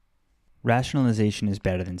Rationalization is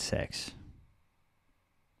better than sex.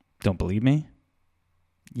 Don't believe me?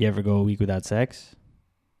 You ever go a week without sex?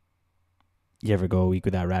 You ever go a week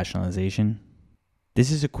without rationalization?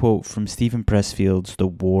 This is a quote from Stephen Pressfield's The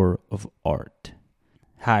War of Art.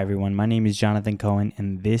 Hi everyone, my name is Jonathan Cohen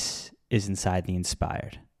and this is Inside the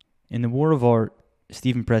Inspired. In The War of Art,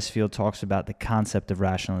 Stephen Pressfield talks about the concept of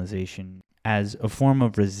rationalization as a form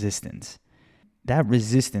of resistance. That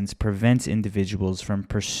resistance prevents individuals from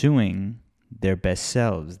pursuing their best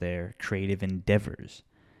selves, their creative endeavors.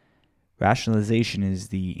 Rationalization is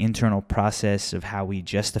the internal process of how we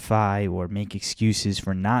justify or make excuses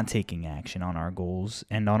for not taking action on our goals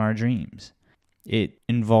and on our dreams. It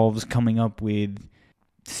involves coming up with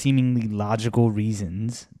seemingly logical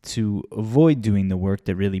reasons to avoid doing the work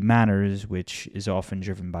that really matters, which is often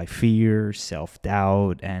driven by fear,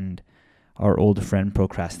 self-doubt, and our old friend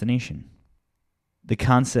procrastination. The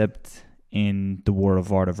concept in The War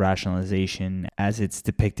of Art of Rationalization, as it's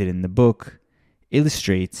depicted in the book,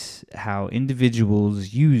 illustrates how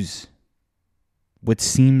individuals use what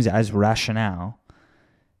seems as rationale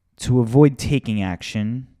to avoid taking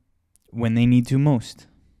action when they need to most.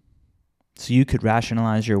 So you could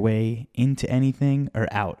rationalize your way into anything or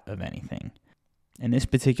out of anything. And this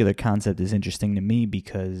particular concept is interesting to me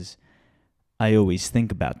because I always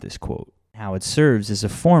think about this quote, how it serves as a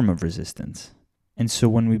form of resistance. And so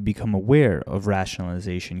when we become aware of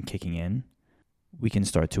rationalization kicking in, we can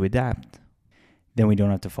start to adapt. Then we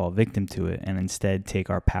don't have to fall victim to it and instead take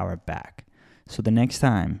our power back. So the next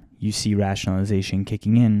time you see rationalization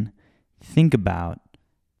kicking in, think about,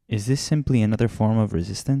 is this simply another form of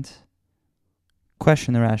resistance?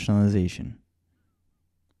 Question the rationalization.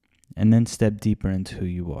 And then step deeper into who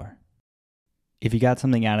you are. If you got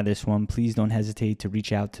something out of this one, please don't hesitate to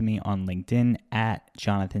reach out to me on LinkedIn at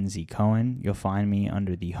Jonathan Z. Cohen. You'll find me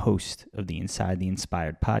under the host of the Inside the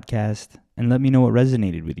Inspired podcast. And let me know what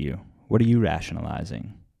resonated with you. What are you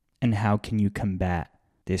rationalizing? And how can you combat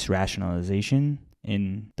this rationalization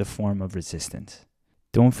in the form of resistance?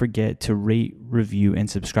 Don't forget to rate, review, and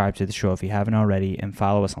subscribe to the show if you haven't already, and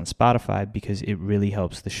follow us on Spotify because it really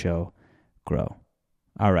helps the show grow.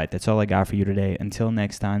 All right, that's all I got for you today. Until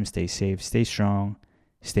next time, stay safe, stay strong,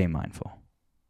 stay mindful.